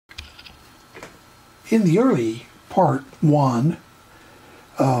In the early part 1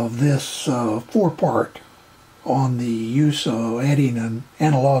 of this 4-part on the use of adding an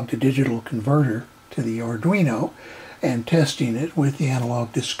analog to digital converter to the Arduino and testing it with the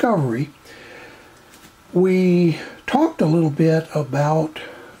Analog Discovery, we talked a little bit about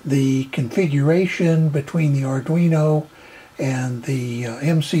the configuration between the Arduino and the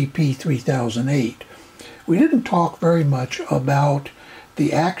MCP3008. We didn't talk very much about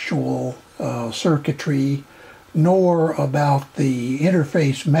the actual circuitry, nor about the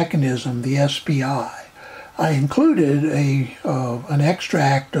interface mechanism, the SPI. I included an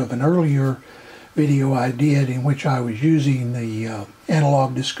extract of an earlier video I did in which I was using the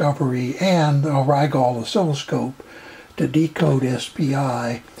Analog Discovery and the Rigol oscilloscope to decode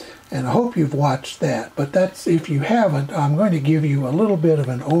SPI, and I hope you've watched that. But that's, if you haven't, I'm going to give you a little bit of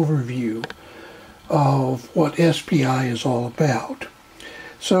an overview of what SPI is all about.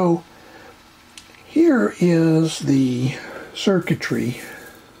 So here is the circuitry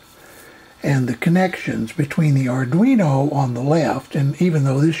and the connections between the Arduino on the left, and even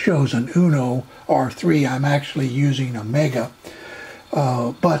though this shows an Uno R3, I'm actually using a Mega,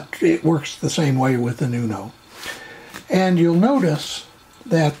 but it works the same way with an Uno. And you'll notice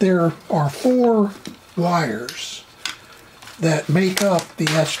that there are 4 wires that make up the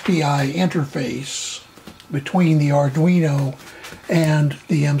SPI interface between the Arduino and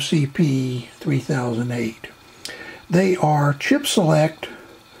the MCP3008. They are chip select,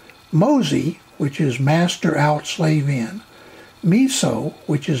 MOSI, which is master out slave in, MISO,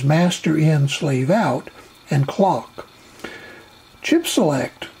 which is master in slave out, and clock. Chip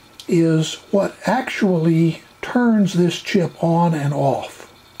select is what actually turns this chip on and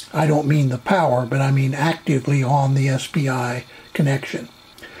off. I don't mean the power, but I mean actively on the SPI connection.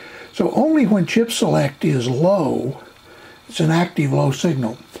 So only when chip select is low, it's an active low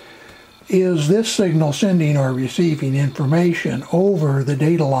signal, is this signal sending or receiving information over the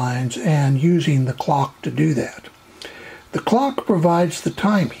data lines and using the clock to do that. The clock provides the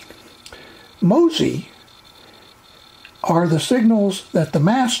timing. MOSI are the signals that the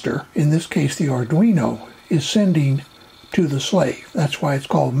master, in this case the Arduino, is sending to the slave. That's why it's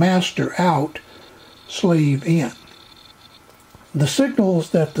called master out, slave in. The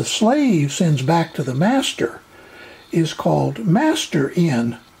signals that the slave sends back to the master is called master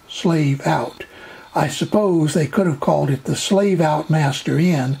in, slave out. I suppose they could have called it the slave out, master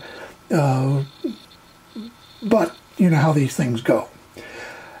in, but you know how these things go.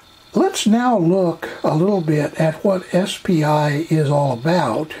 Let's now look a little bit at what SPI is all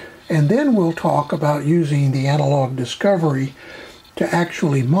about, and then we'll talk about using the Analog Discovery to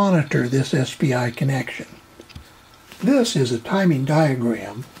actually monitor this SPI connection. This is a timing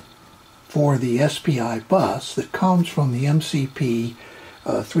diagram for the SPI bus that comes from the MCP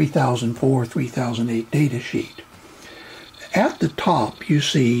 3004-3008 datasheet. At the top you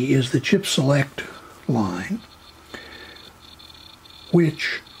see is the chip select line,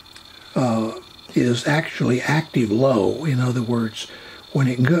 which is actually active low. In other words,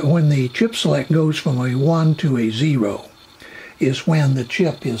 when the chip select goes from a 1 to a 0 is when the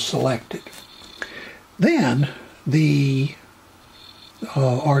chip is selected. Then the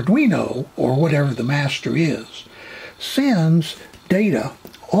Arduino, or whatever the master is, sends data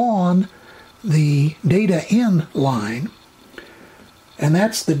on the data in line, and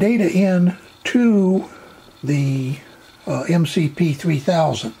that's the data in to the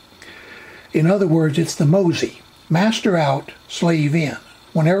MCP3000. In other words, it's the MOSI, master out, slave in.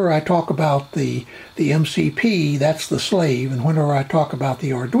 Whenever I talk about the MCP, that's the slave, and whenever I talk about the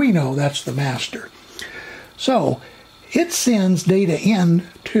Arduino, that's the master. So it sends data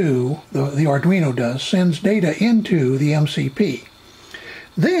into, the Arduino does, sends data into the MCP.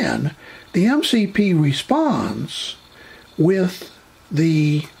 Then the MCP responds with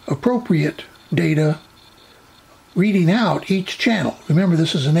the appropriate data reading out each channel. Remember,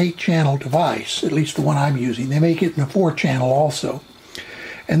 this is an 8-channel device, at least the one I'm using. They make it in a 4-channel also.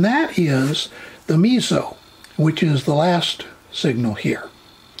 And that is the MISO, which is the last signal here.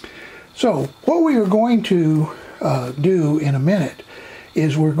 So what we are going to do in a minute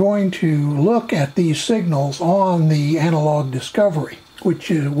is we're going to look at these signals on the Analog Discovery,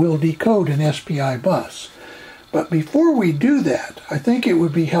 which will decode an SPI bus. But before we do that, I think it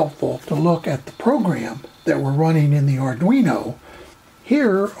would be helpful to look at the program that we're running in the Arduino.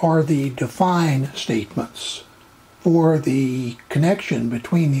 Here are the define statements for the connection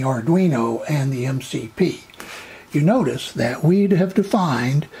between the Arduino and the MCP. You notice that we have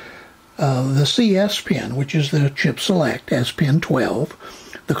defined the CS pin, which is the chip select, as pin 12,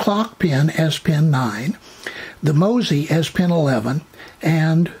 the clock pin as pin 9, the MOSI as pin 11,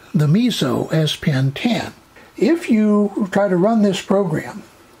 and the MISO as pin 10. If you try to run this program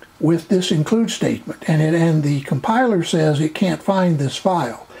with this include statement and the compiler says it can't find this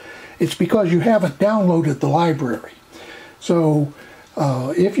file, it's because you haven't downloaded the library. So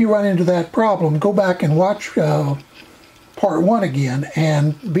if you run into that problem, go back and watch part 1 again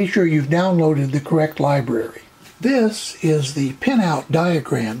and be sure you've downloaded the correct library. This is the pinout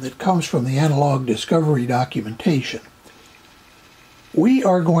diagram that comes from the Analog Discovery documentation. We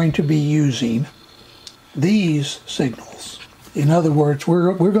are going to be using these signals. In other words,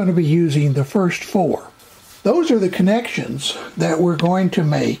 we're going to be using the first 4. Those are the connections that we're going to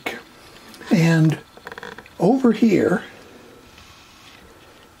make, and over here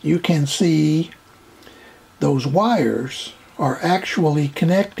you can see those wires are actually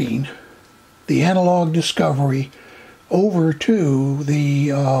connecting the Analog Discovery over to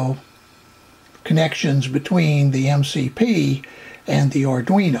the connections between the MCP and the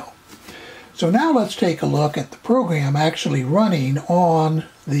Arduino. So now let's take a look at the program actually running on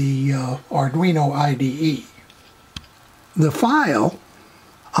the Arduino IDE. The file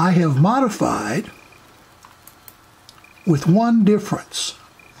I have modified with one difference,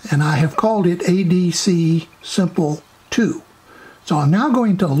 and I have called it ADC Simple 2. So I'm now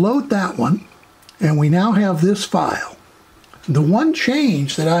going to load that one, and we now have this file. The one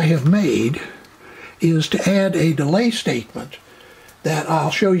change that I have made is to add a delay statement that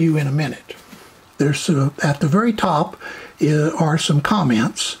I'll show you in a minute. There's at the very top are some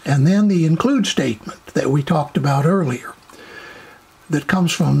comments, and then the include statement that we talked about earlier that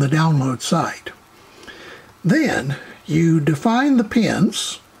comes from the download site. Then you define the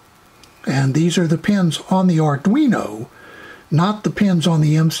pins, and these are the pins on the Arduino, not the pins on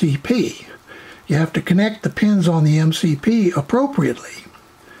the MCP. You have to connect the pins on the MCP appropriately.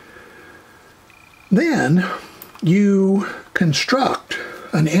 Then you construct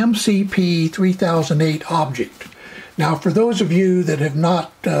an MCP3008 object. Now, for those of you that have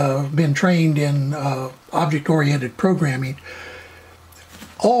not been trained in object-oriented programming,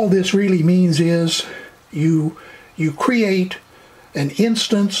 all this really means is you create an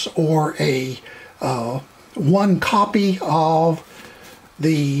instance or a one copy of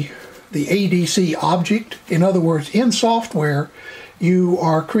the ADC object. In other words, in software, you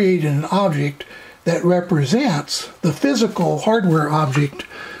are creating an object that represents the physical hardware object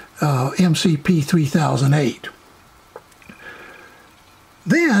MCP3008.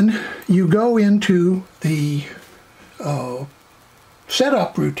 Then you go into the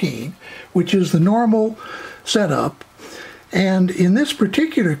setup routine, which is the normal setup, and in this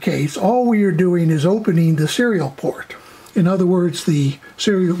particular case all we are doing is opening the serial port. In other words,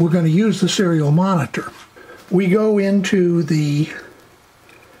 we're going to use the serial monitor. We go into the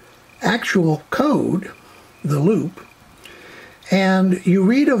actual code, the loop, and you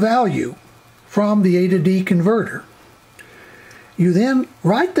read a value from the A to D converter. You then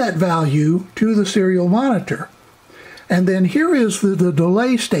write that value to the serial monitor, and then here is the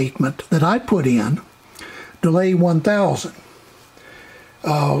delay statement that I put in, delay 1000.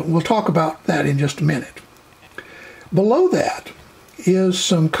 We'll talk about that in just a minute. Below that is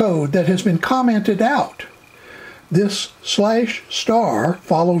some code that has been commented out. This /*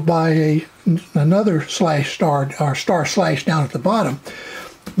 followed by another / or * down at the bottom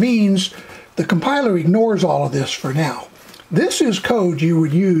means the compiler ignores all of this for now. This is code you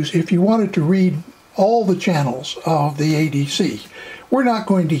would use if you wanted to read all the channels of the ADC. We're not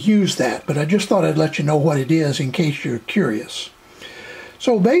going to use that, but I just thought I'd let you know what it is in case you're curious.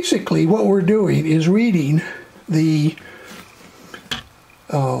 So basically what we're doing is reading the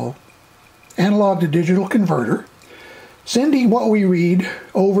analog to digital converter, sending what we read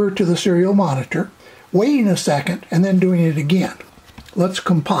over to the serial monitor, waiting a second, and then doing it again. Let's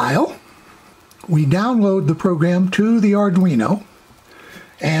compile. We download the program to the Arduino,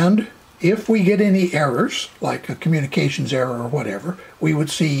 and if we get any errors, like a communications error or whatever, we would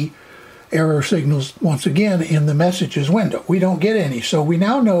see error signals once again in the messages window. We don't get any, so we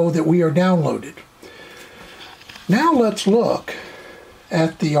now know that we are downloaded. Now let's look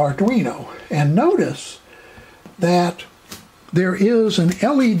at the Arduino and notice that there is an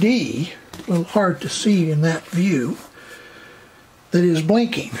LED, a little hard to see in that view, that is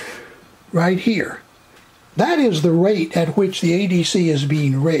blinking right here. That is the rate at which the ADC is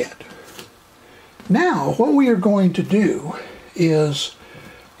being read. Now what we are going to do is,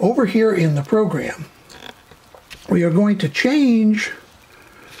 over here in the program, we are going to change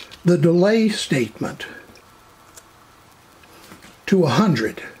the delay statement to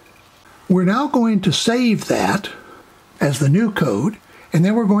 100. We're now going to save that as the new code, and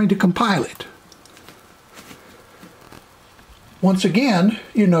then we're going to compile it. Once again,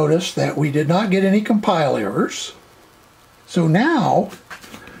 you notice that we did not get any compile errors. So now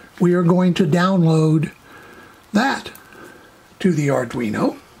we are going to download that to the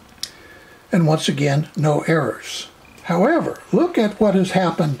Arduino, and once again, no errors. However, look at what has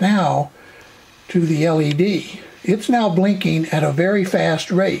happened now to the LED. It's now blinking at a very fast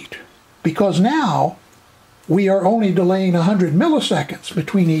rate, because now we are only delaying 100 milliseconds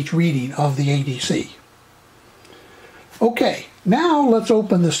between each reading of the ADC. Okay, now let's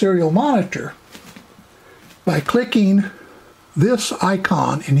open the serial monitor by clicking this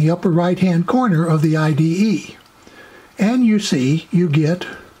icon in the upper right hand corner of the IDE. And you see you get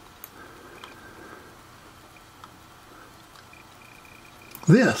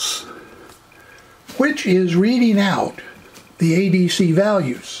this, which is reading out the ADC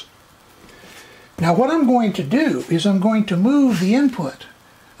values. Now what I'm going to do is I'm going to move the input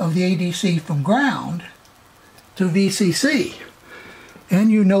of the ADC from ground to VCC.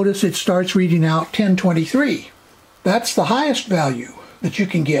 And you notice it starts reading out 1023. That's the highest value that you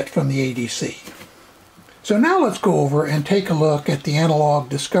can get from the ADC. So now let's go over and take a look at the Analog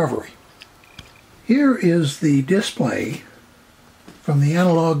Discovery. Here is the display from the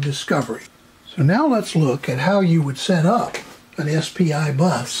Analog Discovery. So now let's look at how you would set up an SPI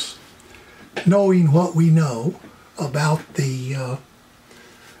bus, knowing what we know about the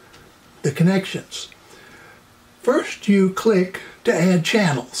connections. First, you click to add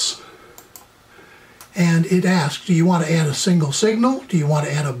channels. And it asks, do you want to add a single signal? Do you want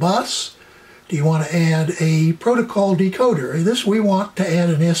to add a bus? Do you want to add a protocol decoder? This we want to add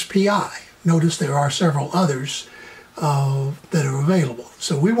an SPI. Notice there are several others that are available.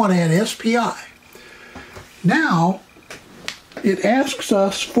 So we want to add SPI. Now, it asks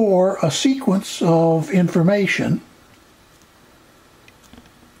us for a sequence of information,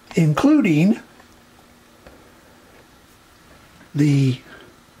 including the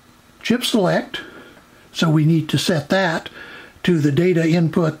chip select. So we need to set that to the data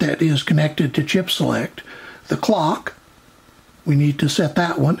input that is connected to chip select. The clock, we need to set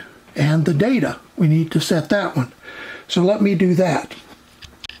that one. And the data, we need to set that one. So let me do that.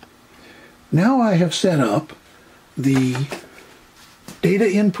 Now I have set up the data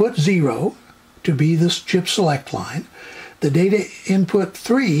input 0 to be this chip select line, the data input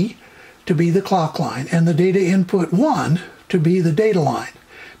 3 to be the clock line, and the data input 1 to be the data line.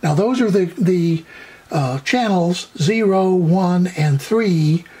 Now those are the channels 0, 1, and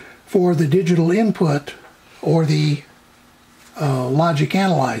 3 for the digital input or the logic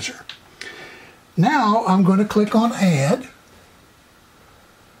analyzer. Now I'm going to click on Add,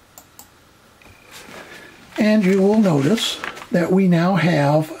 and you will notice that we now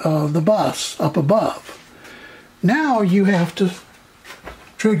have the bus up above. Now you have to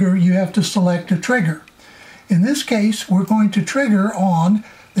select a trigger. In this case, we're going to trigger on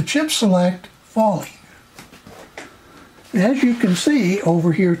the chip select falling. As you can see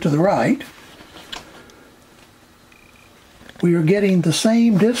over here to the right, we are getting the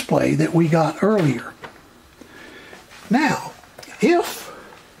same display that we got earlier. Now, if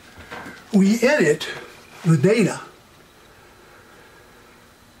we edit the data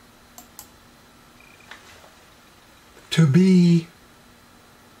to be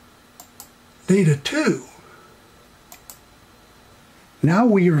data 2, now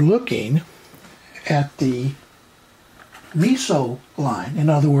we are looking at the MISO line, in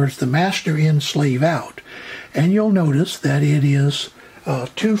other words, the master in, slave out, and you'll notice that it is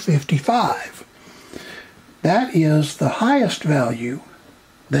 255. That is the highest value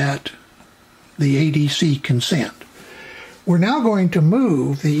that the ADC can send. We're now going to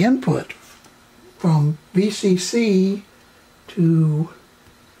move the input from VCC to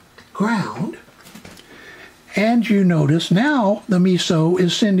ground, and you notice now the MISO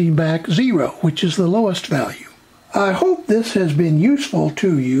is sending back 0, which is the lowest value. I hope this has been useful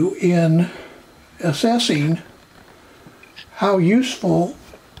to you in assessing how useful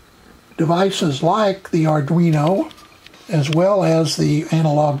devices like the Arduino as well as the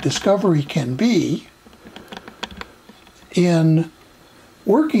Analog Discovery can be in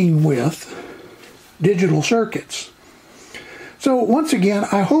working with digital circuits. So once again,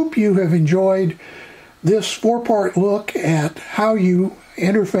 I hope you have enjoyed this 4-part look at how you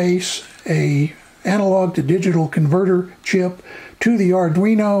interface a analog to digital converter chip to the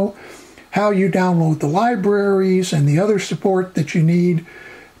Arduino, how you download the libraries and the other support that you need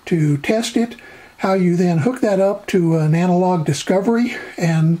to test it, how you then hook that up to an Analog Discovery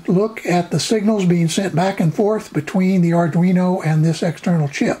and look at the signals being sent back and forth between the Arduino and this external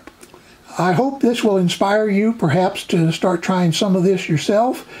chip. I hope this will inspire you perhaps to start trying some of this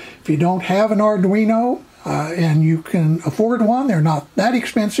yourself. If you don't have an Arduino and you can afford one, they're not that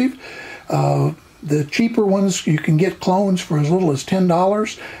expensive. The cheaper ones, you can get clones for as little as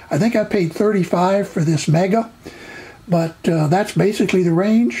 $10. I think I paid $35 for this Mega, but that's basically the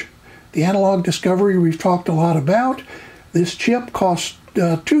range. The Analog Discovery we've talked a lot about. This chip costs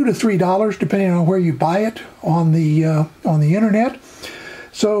 $2 to $3 depending on where you buy it on the internet.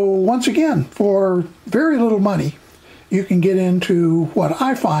 So once again, for very little money, you can get into what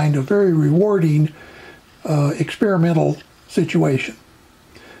I find a very rewarding experimental situation.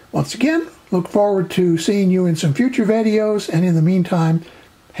 Once again, look forward to seeing you in some future videos, and in the meantime,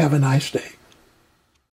 have a nice day.